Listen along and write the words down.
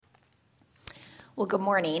Well, good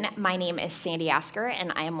morning. My name is Sandy Asker,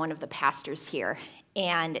 and I am one of the pastors here.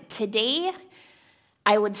 And today,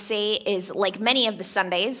 I would say, is like many of the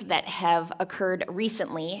Sundays that have occurred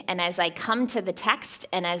recently. And as I come to the text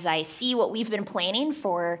and as I see what we've been planning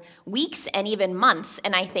for weeks and even months,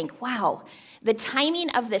 and I think, wow, the timing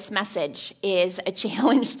of this message is a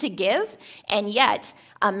challenge to give, and yet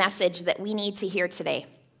a message that we need to hear today.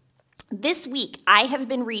 This week, I have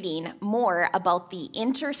been reading more about the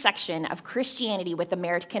intersection of Christianity with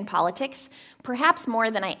American politics, perhaps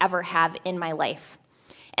more than I ever have in my life.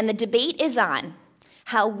 And the debate is on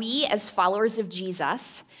how we, as followers of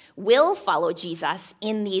Jesus, will follow Jesus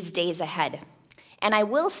in these days ahead. And I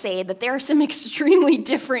will say that there are some extremely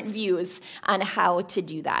different views on how to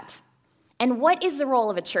do that. And what is the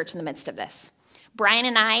role of a church in the midst of this? Brian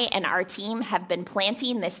and I and our team have been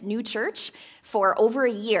planting this new church for over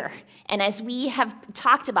a year. And as we have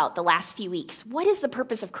talked about the last few weeks, what is the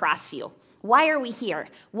purpose of Crossview? Why are we here?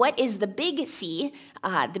 What is the Big C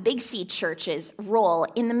Church's role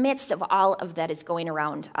in the midst of all of that is going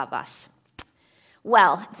around of us?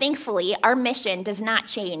 Well, thankfully, our mission does not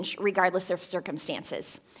change regardless of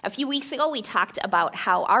circumstances. A few weeks ago, we talked about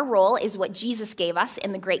how our role is what Jesus gave us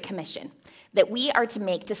in the Great Commission, that we are to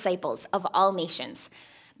make disciples of all nations.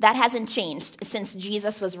 That hasn't changed since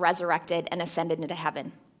Jesus was resurrected and ascended into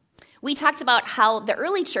heaven. We talked about how the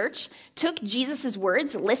early church took Jesus'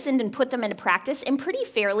 words, listened, and put them into practice in pretty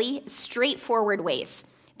fairly straightforward ways.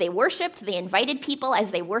 They worshiped, they invited people as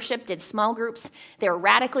they worshiped, did small groups, they were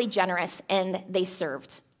radically generous, and they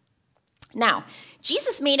served. Now,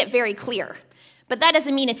 Jesus made it very clear, but that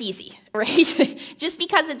doesn't mean it's easy, right? Just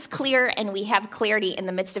because it's clear and we have clarity in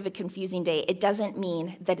the midst of a confusing day, it doesn't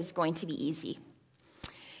mean that it's going to be easy.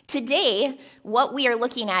 Today, what we are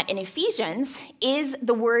looking at in Ephesians is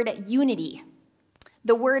the word unity,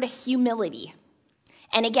 the word humility.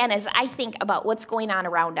 And again, as I think about what's going on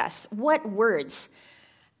around us, what words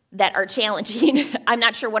that are challenging, I'm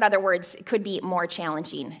not sure what other words could be more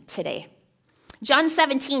challenging today. John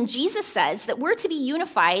 17, Jesus says that we're to be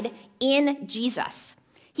unified in Jesus.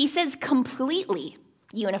 He says completely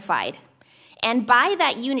unified. And by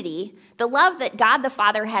that unity, the love that God the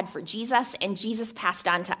Father had for Jesus and Jesus passed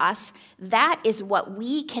on to us, that is what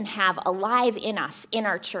we can have alive in us, in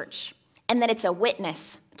our church, and that it's a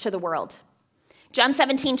witness to the world. John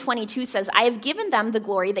 17:22 says, I have given them the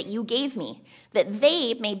glory that you gave me, that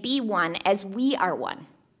they may be one as we are one.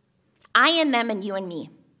 I and them and you and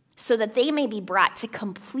me, so that they may be brought to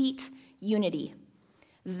complete unity.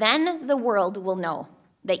 Then the world will know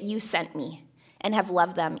that you sent me and have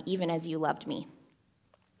loved them even as you loved me.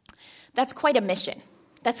 That's quite a mission.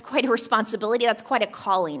 That's quite a responsibility. That's quite a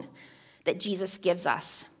calling that Jesus gives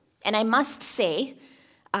us. And I must say,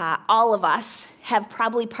 all of us have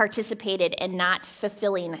probably participated in not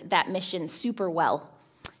fulfilling that mission super well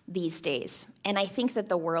these days. And I think that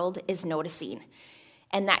the world is noticing,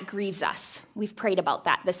 and that grieves us. We've prayed about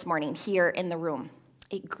that this morning here in the room.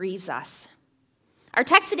 It grieves us. Our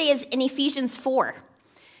text today is in Ephesians 4.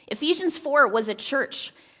 Ephesians 4 was a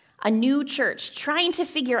church, a new church, trying to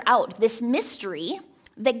figure out this mystery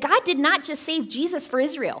that God did not just save Jesus for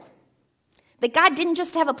Israel, that God didn't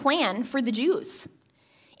just have a plan for the Jews.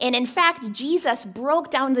 And in fact, Jesus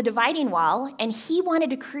broke down the dividing wall, and he wanted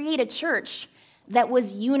to create a church that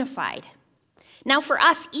was unified. Now, for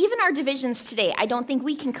us, even our divisions today, I don't think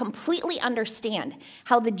we can completely understand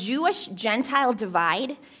how the Jewish-Gentile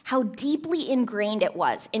divide, how deeply ingrained it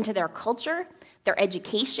was into their culture, their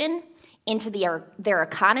education, into their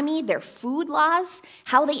economy, their food laws,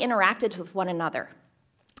 how they interacted with one another.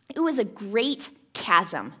 It was a great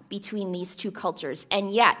chasm between these two cultures,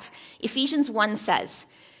 and yet, Ephesians 1 says,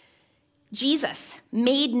 Jesus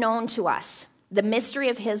made known to us the mystery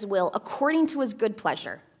of his will according to his good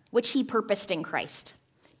pleasure, which he purposed in Christ,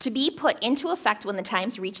 to be put into effect when the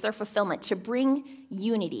times reach their fulfillment, to bring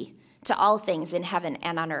unity to all things in heaven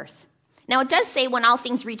and on earth. Now, it does say when all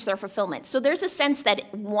things reach their fulfillment. So there's a sense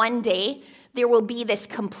that one day there will be this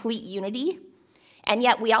complete unity, and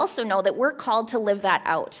yet we also know that we're called to live that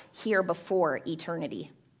out here before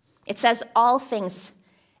eternity. It says all things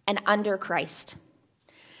and under Christ.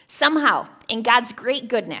 Somehow, in God's great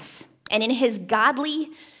goodness and in his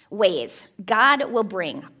godly ways, God will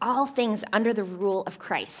bring all things under the rule of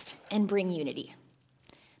Christ and bring unity.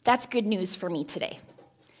 That's good news for me today,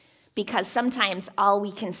 because sometimes all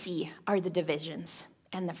we can see are the divisions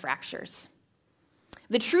and the fractures.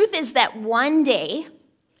 The truth is that one day,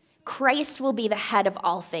 Christ will be the head of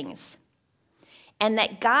all things. And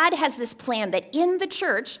that God has this plan that in the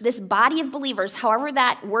church, this body of believers, however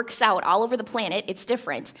that works out all over the planet, it's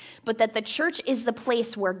different, but that the church is the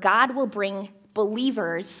place where God will bring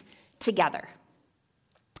believers together.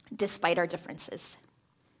 despite our differences.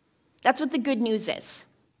 That's what the good news is.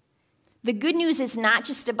 The good news is not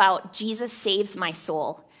just about Jesus saves my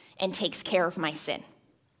soul and takes care of my sin.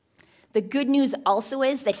 The good news also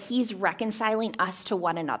is that he's reconciling us to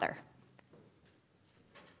one another.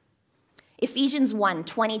 Ephesians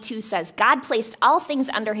 1:22 says, God placed all things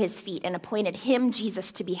under his feet and appointed him,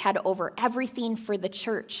 Jesus, to be head over everything for the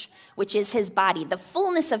church, which is his body, the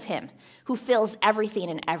fullness of him who fills everything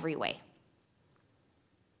in every way.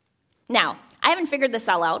 Now, I haven't figured this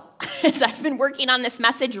all out as I've been working on this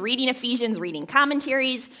message, reading Ephesians, reading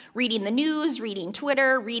commentaries, reading the news, reading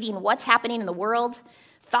Twitter, reading what's happening in the world,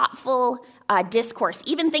 thoughtful discourse,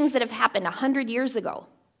 even things that have happened 100 years ago.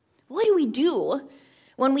 What do we do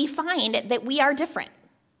when we find that we are different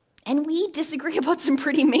and we disagree about some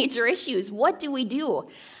pretty major issues? What do we do?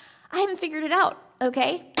 I haven't figured it out,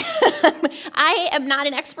 okay? I am not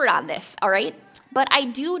an expert on this, all right? But I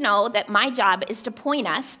do know that my job is to point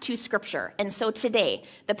us to Scripture. And so today,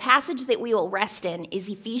 the passage that we will rest in is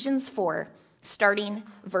Ephesians 4, starting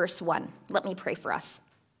verse 1. Let me pray for us.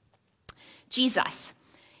 Jesus,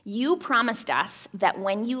 you promised us that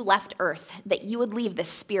when you left earth, that you would leave the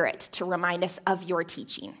Spirit to remind us of your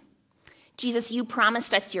teaching. Jesus, you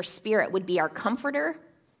promised us your Spirit would be our comforter,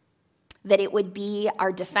 that it would be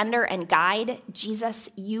our defender and guide. Jesus,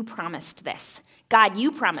 you promised this. God,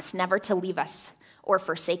 you promised never to leave us or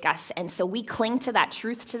forsake us. And so we cling to that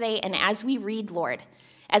truth today. And as we read, Lord,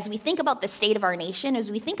 as we think about the state of our nation,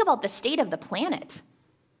 as we think about the state of the planet,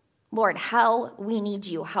 Lord, how we need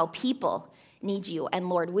you, how people need you. And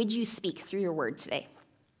Lord, would you speak through your word today?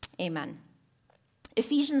 Amen.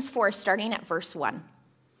 Ephesians 4, starting at verse 1.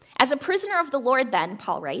 As a prisoner of the Lord, then,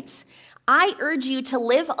 Paul writes, I urge you to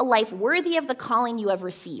live a life worthy of the calling you have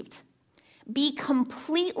received. Be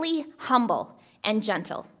completely humble and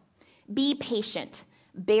gentle. Be patient,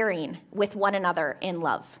 bearing with one another in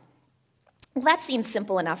love. Well, that seems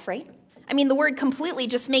simple enough, right? I mean, the word completely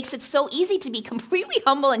just makes it so easy to be completely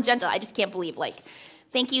humble and gentle. I just can't believe,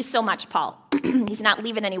 thank you so much, Paul. He's not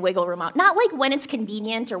leaving any wiggle room out. Not like when it's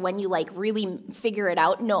convenient or when you really figure it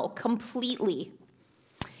out. No, completely.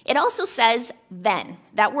 It also says then.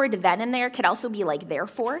 That word then in there could also be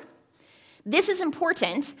therefore. This is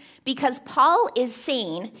important because Paul is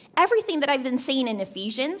saying everything that I've been saying in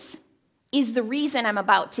Ephesians is the reason I'm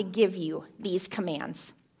about to give you these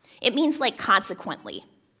commands. It means consequently.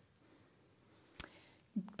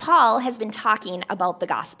 Paul has been talking about the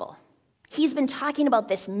gospel. He's been talking about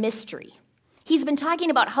this mystery. He's been talking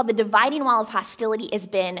about how the dividing wall of hostility has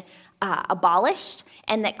been abolished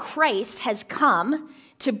and that Christ has come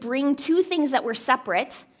to bring two things that were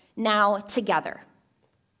separate now together.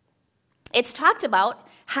 It's talked about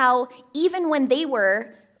how even when they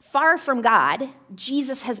were far from God,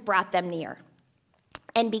 Jesus has brought them near.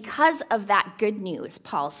 And because of that good news,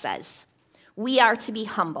 Paul says, we are to be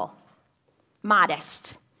humble,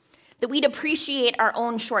 modest, that we'd appreciate our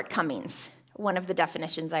own shortcomings. One of the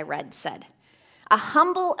definitions I read said, a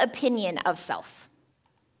humble opinion of self.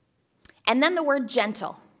 And then the word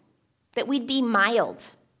gentle, that we'd be mild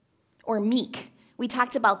or meek. We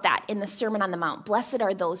talked about that in the Sermon on the Mount. Blessed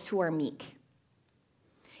are those who are meek.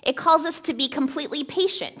 It calls us to be completely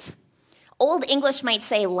patient. Old English might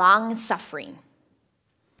say long-suffering.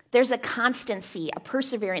 There's a constancy, a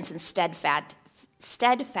perseverance, and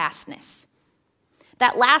steadfastness.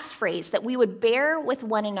 That last phrase, that we would bear with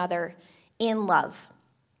one another in love.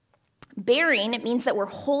 Bearing, it means that we're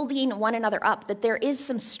holding one another up, that there is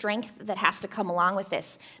some strength that has to come along with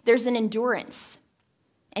this. There's an endurance,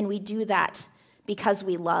 and we do that because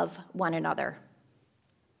we love one another.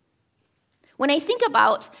 When I think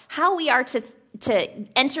about how we are to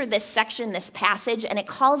enter this section, this passage, and it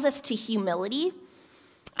calls us to humility,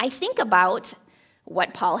 I think about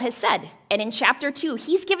what Paul has said. And in chapter 2,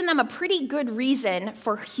 he's given them a pretty good reason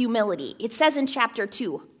for humility. It says in chapter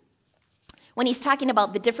 2, when he's talking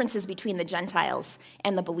about the differences between the Gentiles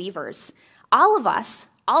and the believers, all of us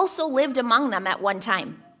also lived among them at one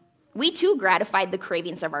time. We too gratified the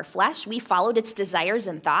cravings of our flesh. We followed its desires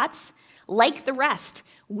and thoughts. Like the rest,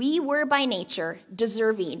 we were by nature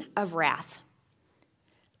deserving of wrath.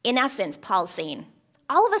 In essence, Paul's saying,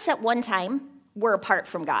 all of us at one time were apart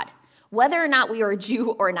from God, whether or not we were a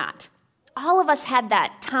Jew or not. All of us had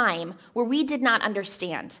that time where we did not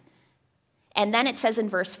understand. And then it says in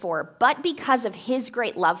verse 4, but because of his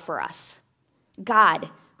great love for us, God,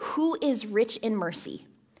 who is rich in mercy,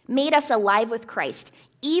 made us alive with Christ,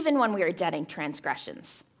 even when we were dead in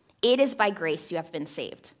transgressions. It is by grace you have been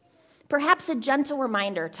saved. Perhaps a gentle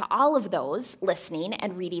reminder to all of those listening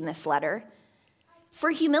and reading this letter for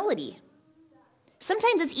humility,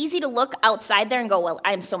 Sometimes it's easy to look outside there and go, well,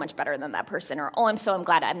 I'm so much better than that person, or, oh, I'm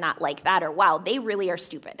glad I'm not like that, or, wow, they really are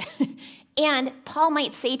stupid. And Paul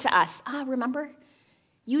might say to us, remember,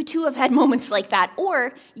 you too have had moments like that,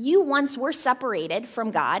 or you once were separated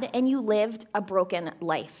from God and you lived a broken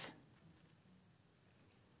life.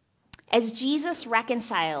 As Jesus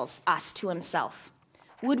reconciles us to himself,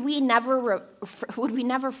 would we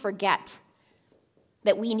never forget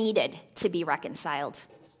that we needed to be reconciled?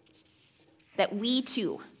 That we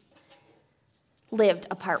too lived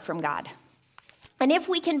apart from God. And if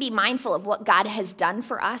we can be mindful of what God has done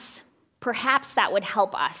for us, perhaps that would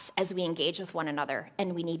help us as we engage with one another,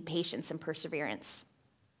 and we need patience and perseverance.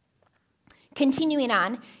 Continuing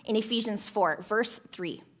on in Ephesians 4, verse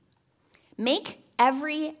 3. Make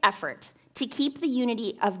every effort to keep the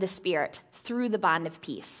unity of the Spirit through the bond of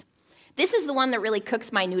peace. This is the one that really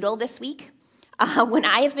cooks my noodle this week. When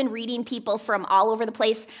I have been reading people from all over the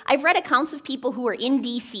place, I've read accounts of people who are in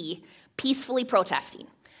D.C. peacefully protesting.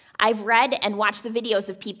 I've read and watched the videos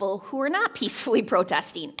of people who are not peacefully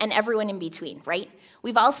protesting, and everyone in between, right?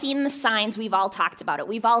 We've all seen the signs. We've all talked about it.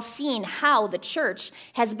 We've all seen how the church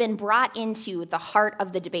has been brought into the heart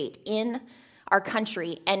of the debate in our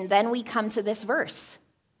country, and then we come to this verse.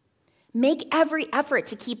 Make every effort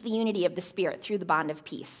to keep the unity of the Spirit through the bond of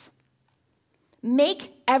peace.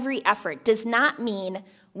 Make every effort does not mean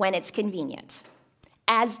when it's convenient,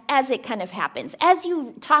 as it kind of happens, as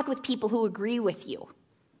you talk with people who agree with you.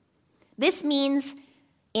 This means,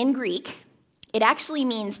 in Greek, it actually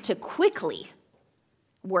means to quickly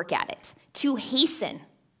work at it, to hasten,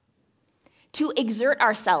 to exert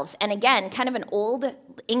ourselves, and again, kind of an old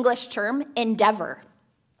English term, endeavor.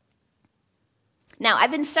 Now,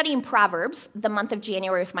 I've been studying Proverbs the month of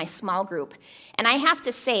January with my small group, and I have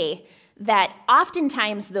to say that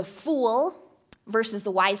oftentimes the fool versus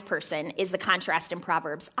the wise person is the contrast in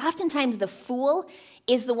Proverbs. Oftentimes the fool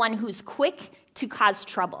is the one who's quick to cause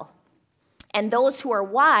trouble. And those who are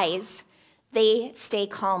wise, they stay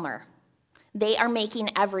calmer. They are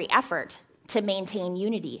making every effort to maintain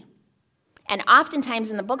unity. And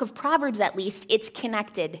oftentimes in the book of Proverbs, at least, it's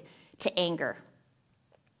connected to anger.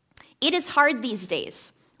 It is hard these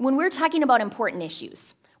days when we're talking about important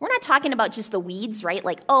issues. We're not talking about just the weeds, right?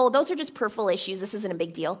 Like, oh, those are just peripheral issues. This isn't a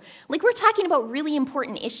big deal. Like, we're talking about really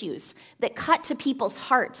important issues that cut to people's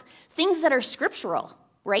heart, things that are scriptural,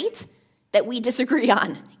 right? That we disagree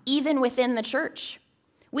on, even within the church.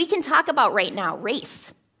 We can talk about right now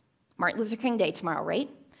race, Martin Luther King Day tomorrow, right?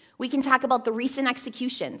 We can talk about the recent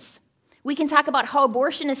executions. We can talk about how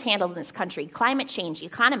abortion is handled in this country, climate change,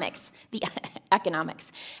 economics,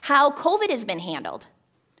 how COVID has been handled,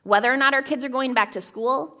 whether or not our kids are going back to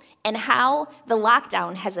school, and how the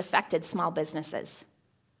lockdown has affected small businesses.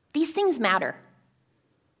 These things matter.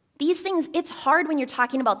 These things, it's hard when you're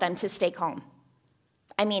talking about them to stay calm.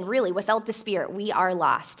 I mean, really, without the Spirit, we are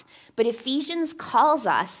lost. But Ephesians calls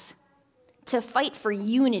us to fight for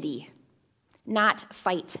unity, not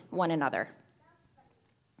fight one another.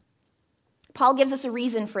 Paul gives us a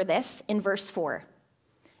reason for this in verse 4.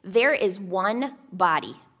 There is one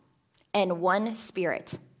body and one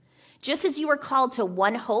Spirit. Just as you were called to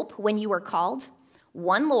one hope when you were called,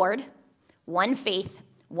 one Lord, one faith,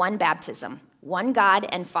 one baptism, one God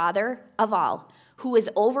and Father of all, who is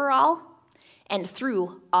over all and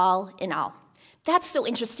through all in all. That's so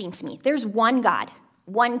interesting to me. There's one God,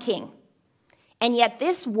 one King. And yet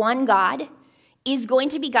this one God is going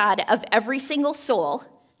to be God of every single soul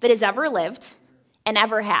that has ever lived and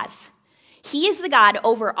ever has. He is the God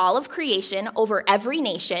over all of creation, over every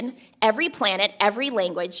nation, every planet, every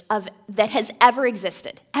language that has ever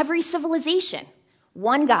existed, every civilization.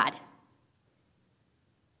 One God.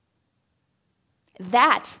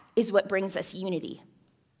 That is what brings us unity.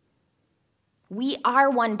 We are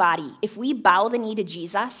one body. If we bow the knee to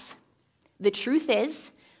Jesus, the truth is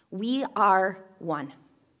we are one.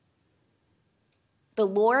 The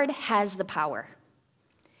Lord has the power.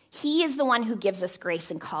 He is the one who gives us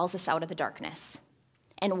grace and calls us out of the darkness.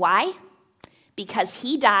 And why? Because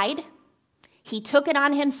he died, he took it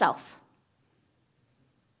on himself,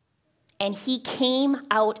 and he came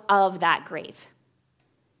out of that grave.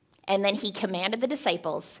 And then he commanded the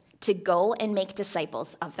disciples to go and make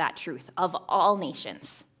disciples of that truth, of all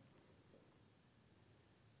nations.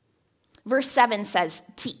 Verse 7 says,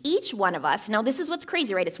 to each one of us, now this is what's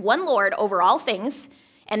crazy, right? It's one Lord over all things.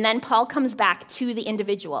 And then Paul comes back to the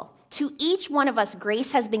individual. To each one of us,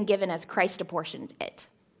 grace has been given as Christ apportioned it.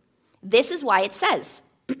 This is why it says,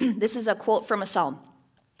 this is a quote from a psalm.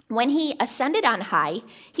 When he ascended on high,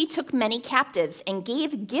 he took many captives and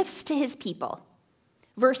gave gifts to his people.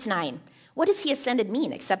 Verse 9, what does he ascended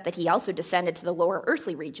mean except that he also descended to the lower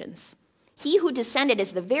earthly regions? He who descended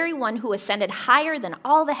is the very one who ascended higher than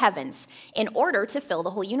all the heavens in order to fill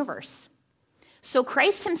the whole universe. So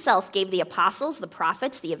Christ himself gave the apostles, the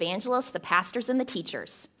prophets, the evangelists, the pastors, and the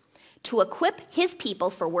teachers to equip his people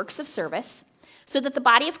for works of service so that the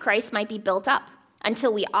body of Christ might be built up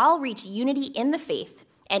until we all reach unity in the faith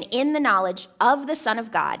and in the knowledge of the Son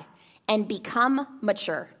of God and become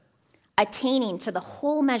mature, attaining to the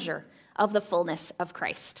whole measure of the fullness of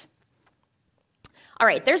Christ. All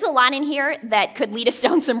right, there's a lot in here that could lead us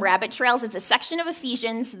down some rabbit trails. It's a section of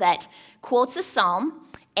Ephesians that quotes a psalm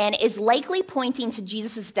and is likely pointing to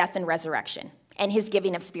Jesus' death and resurrection and his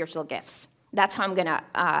giving of spiritual gifts. That's how I'm going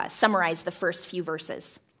to summarize the first few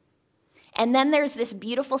verses. And then there's this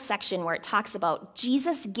beautiful section where it talks about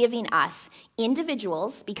Jesus giving us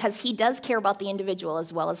individuals, because he does care about the individual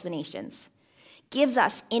as well as the nations, gives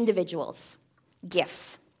us individuals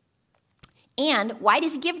gifts. And why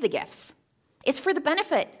does he give the gifts? It's for the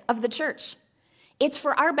benefit of the church. It's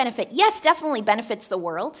for our benefit. Yes, definitely benefits the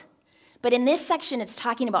world, but in this section, it's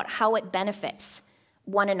talking about how it benefits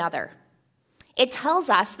one another. It tells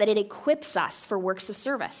us that it equips us for works of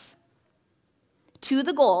service to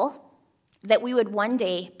the goal that we would one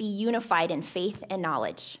day be unified in faith and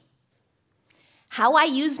knowledge. How I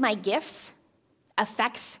use my gifts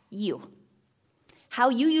affects you. How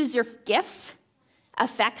you use your gifts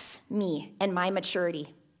affects me and my maturity.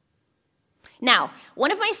 Now,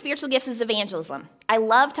 one of my spiritual gifts is evangelism. I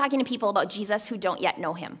love talking to people about Jesus who don't yet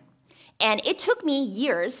know him. And it took me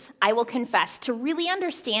years, I will confess, to really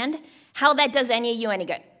understand how that does any of you any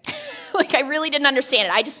good. I really didn't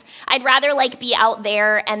understand it. I'd rather be out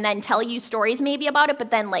there and then tell you stories maybe about it,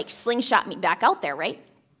 but then slingshot me back out there, right?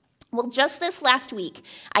 Well, just this last week,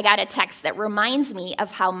 I got a text that reminds me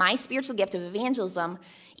of how my spiritual gift of evangelism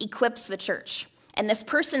equips the church. And this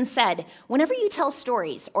person said, whenever you tell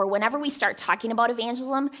stories or whenever we start talking about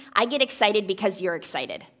evangelism, I get excited because you're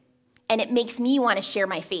excited. And it makes me want to share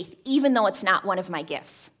my faith, even though it's not one of my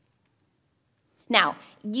gifts. Now,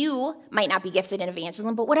 you might not be gifted in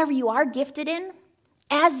evangelism, but whatever you are gifted in,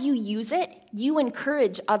 as you use it, you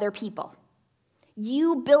encourage other people.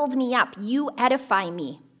 You build me up. You edify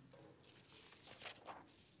me.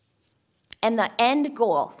 And the end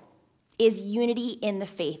goal is unity in the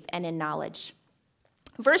faith and in knowledge.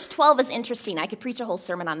 Verse 12 is interesting. I could preach a whole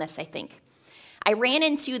sermon on this, I think. I ran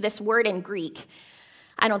into this word in Greek.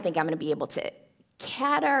 I don't think I'm going to be able to.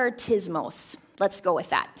 Katartismos. Let's go with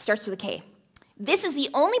that. Starts with a K. This is the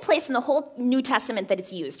only place in the whole New Testament that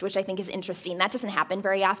it's used, which I think is interesting. That doesn't happen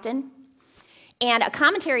very often. And a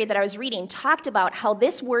commentary that I was reading talked about how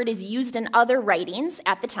this word is used in other writings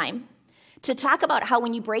at the time to talk about how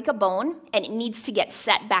when you break a bone and it needs to get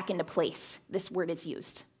set back into place, this word is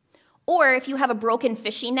used. Or if you have a broken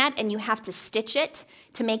fishing net and you have to stitch it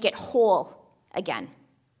to make it whole again.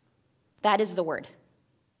 That is the word.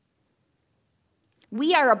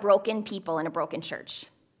 We are a broken people in a broken church.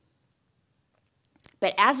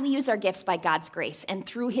 But as we use our gifts by God's grace and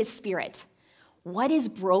through his Spirit, what is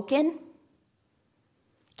broken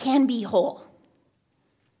can be whole.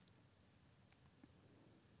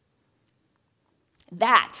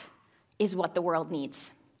 That is what the world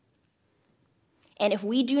needs. And if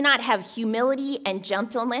we do not have humility and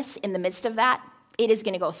gentleness in the midst of that, it is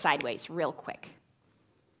going to go sideways real quick.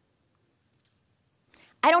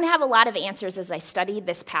 I don't have a lot of answers as I studied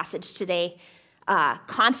this passage today,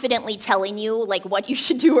 confidently telling you what you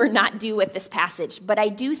should do or not do with this passage, but I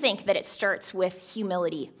do think that it starts with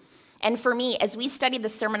humility. And for me, as we studied the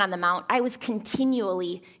Sermon on the Mount, I was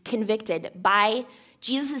continually convicted by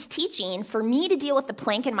Jesus' teaching for me to deal with the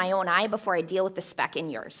plank in my own eye before I deal with the speck in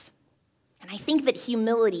yours. And I think that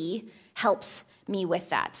humility helps me with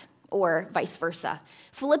that, or vice versa.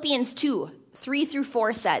 Philippians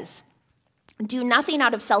 2:3-4 says, "Do nothing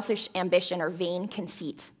out of selfish ambition or vain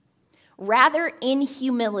conceit. Rather, in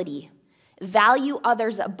humility, value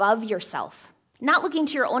others above yourself, not looking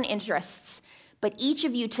to your own interests, but each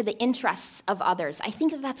of you to the interests of others." I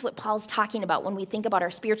think that that's what Paul's talking about when we think about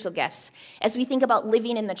our spiritual gifts, as we think about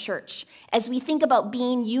living in the church, as we think about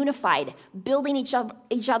being unified, building each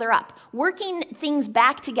other up, working things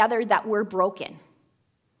back together that were broken.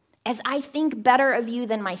 As I think better of you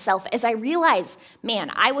than myself, as I realize,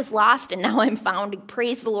 man, I was lost and now I'm found,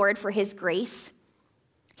 praise the Lord for his grace.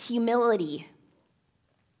 Humility.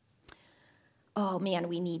 Oh man,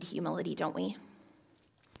 we need humility, don't we?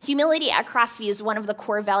 Humility at Crossview is one of the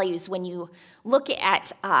core values when you look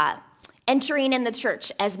at entering in the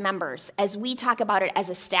church as members, as we talk about it as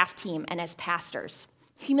a staff team and as pastors.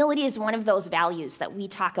 Humility is one of those values that we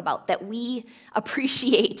talk about, that we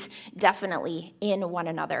appreciate definitely in one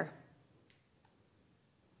another.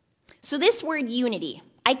 So this word unity,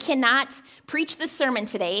 I cannot preach this sermon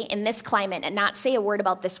today in this climate and not say a word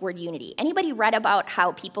about this word unity. Anybody read about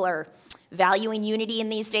how people are valuing unity in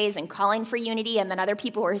these days and calling for unity, and then other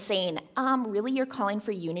people were saying, really, you're calling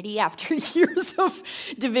for unity after years of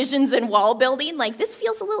divisions and wall building? Like, this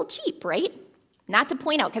feels a little cheap, right? Not to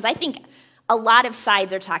point out, because I think a lot of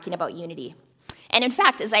sides are talking about unity. And in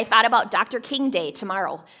fact, as I thought about Dr. King Day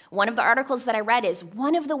tomorrow, one of the articles that I read is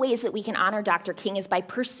one of the ways that we can honor Dr. King is by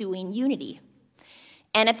pursuing unity.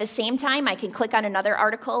 And at the same time, I can click on another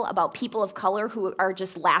article about people of color who are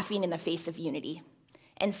just laughing in the face of unity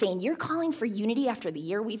and saying, you're calling for unity after the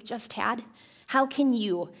year we've just had? How can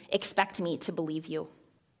you expect me to believe you?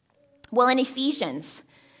 Well, in Ephesians,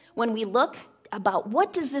 when we look about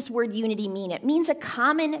what does this word unity mean, it means a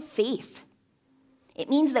common faith. It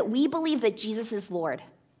means that we believe that Jesus is Lord.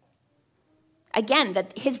 Again,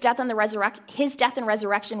 that his death and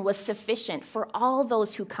resurrection was sufficient for all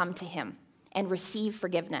those who come to him and receive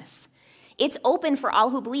forgiveness. It's open for all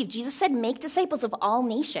who believe. Jesus said, make disciples of all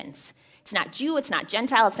nations. It's not Jew, it's not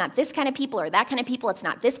Gentile, it's not this kind of people or that kind of people, it's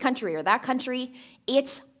not this country or that country.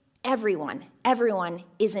 It's everyone. Everyone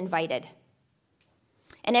is invited.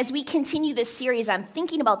 And as we continue this series on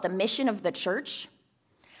thinking about the mission of the church,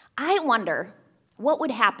 I wonder what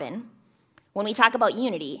would happen when we talk about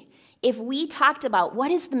unity if we talked about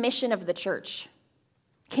what is the mission of the church.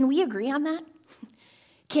 Can we agree on that?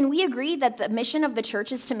 Can we agree that the mission of the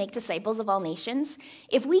church is to make disciples of all nations?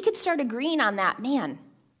 If we could start agreeing on that, man,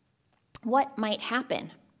 what might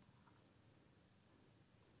happen?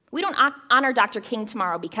 We don't honor Dr. King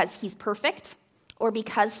tomorrow because he's perfect or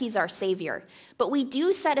because he's our Savior, but we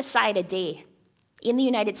do set aside a day in the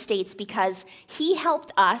United States because he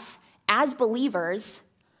helped us as believers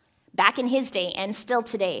back in his day and still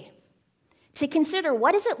today to consider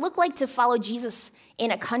what does it look like to follow Jesus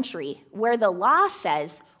in a country where the law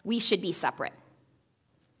says we should be separate.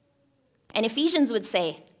 And Ephesians would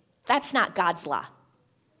say, that's not God's law.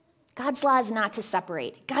 God's law is not to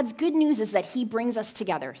separate. God's good news is that he brings us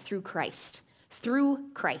together through Christ. Through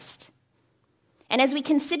Christ. And as we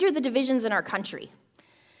consider the divisions in our country,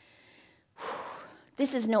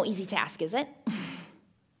 this is no easy task, is it?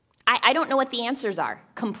 I don't know what the answers are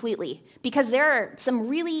completely, because there are some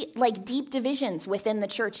really deep divisions within the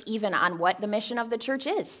church, even on what the mission of the church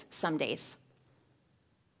is some days.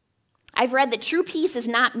 I've read that true peace is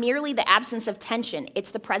not merely the absence of tension,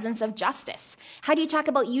 it's the presence of justice. How do you talk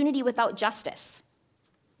about unity without justice?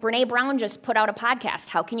 Brene Brown just put out a podcast,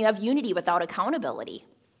 How Can You Have Unity Without Accountability?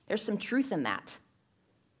 There's some truth in that.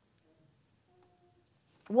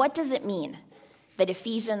 What does it mean that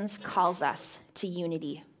Ephesians calls us to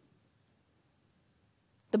unity?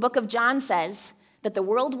 The book of John says that the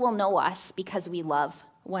world will know us because we love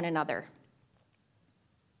one another.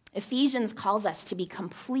 Ephesians calls us to be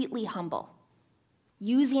completely humble,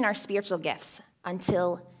 using our spiritual gifts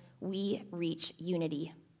until we reach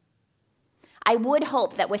unity. I would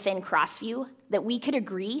hope that within Crossview that we could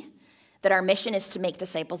agree that our mission is to make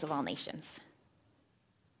disciples of all nations.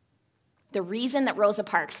 The reason that Rosa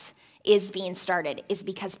Parks is being started is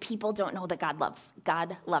because people don't know that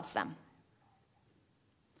God loves them.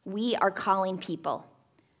 We are calling people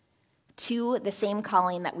to the same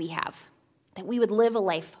calling that we have, that we would live a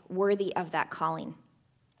life worthy of that calling.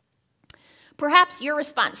 Perhaps your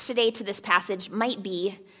response today to this passage might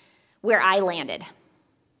be where I landed.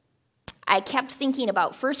 I kept thinking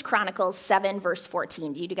about 1 Chronicles 7, verse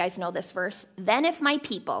 14. Do you guys know this verse? Then if my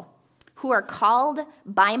people, who are called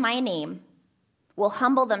by my name, will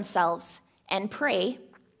humble themselves and pray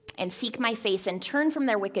and seek my face and turn from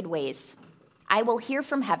their wicked ways, I will hear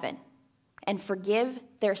from heaven and forgive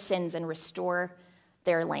their sins and restore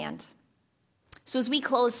their land. So as we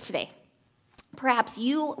close today, perhaps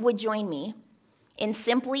you would join me in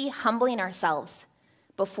simply humbling ourselves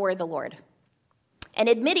before the Lord and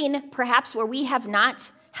admitting perhaps where we have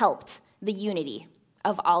not helped the unity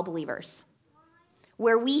of all believers,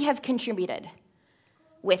 where we have contributed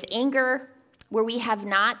with anger, where we have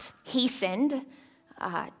not hastened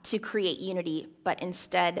to create unity, but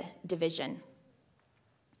instead division.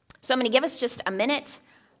 So I'm going to give us just a minute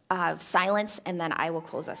of silence, and then I will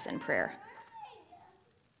close us in prayer.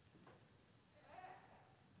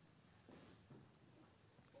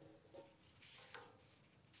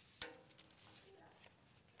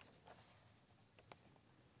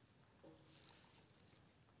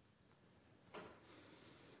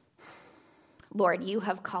 Lord, you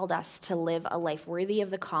have called us to live a life worthy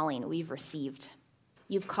of the calling we've received.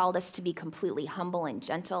 You've called us to be completely humble and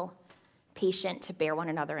gentle, patient, to bear one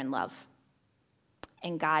another in love.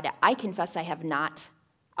 And God, I confess I have not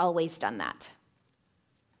always done that.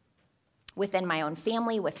 Within my own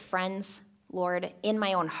family, with friends, Lord, in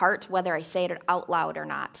my own heart, whether I say it out loud or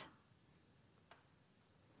not.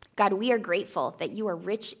 God, we are grateful that you are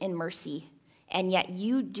rich in mercy, and yet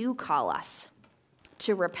you do call us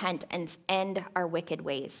to repent and end our wicked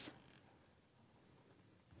ways.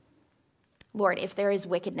 Lord, if there is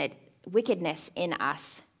wickedness in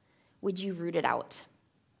us, would you root it out?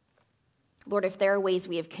 Lord, if there are ways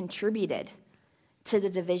we have contributed to the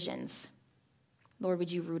divisions, Lord,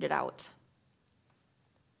 would you root it out?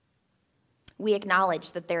 We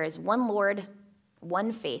acknowledge that there is one Lord,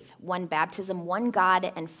 one faith, one baptism, one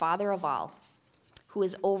God and Father of all, who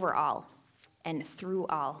is over all and through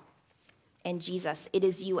all. And Jesus, it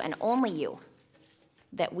is you and only you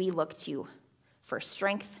that we look to for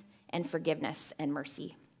strength and forgiveness and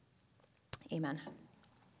mercy. Amen.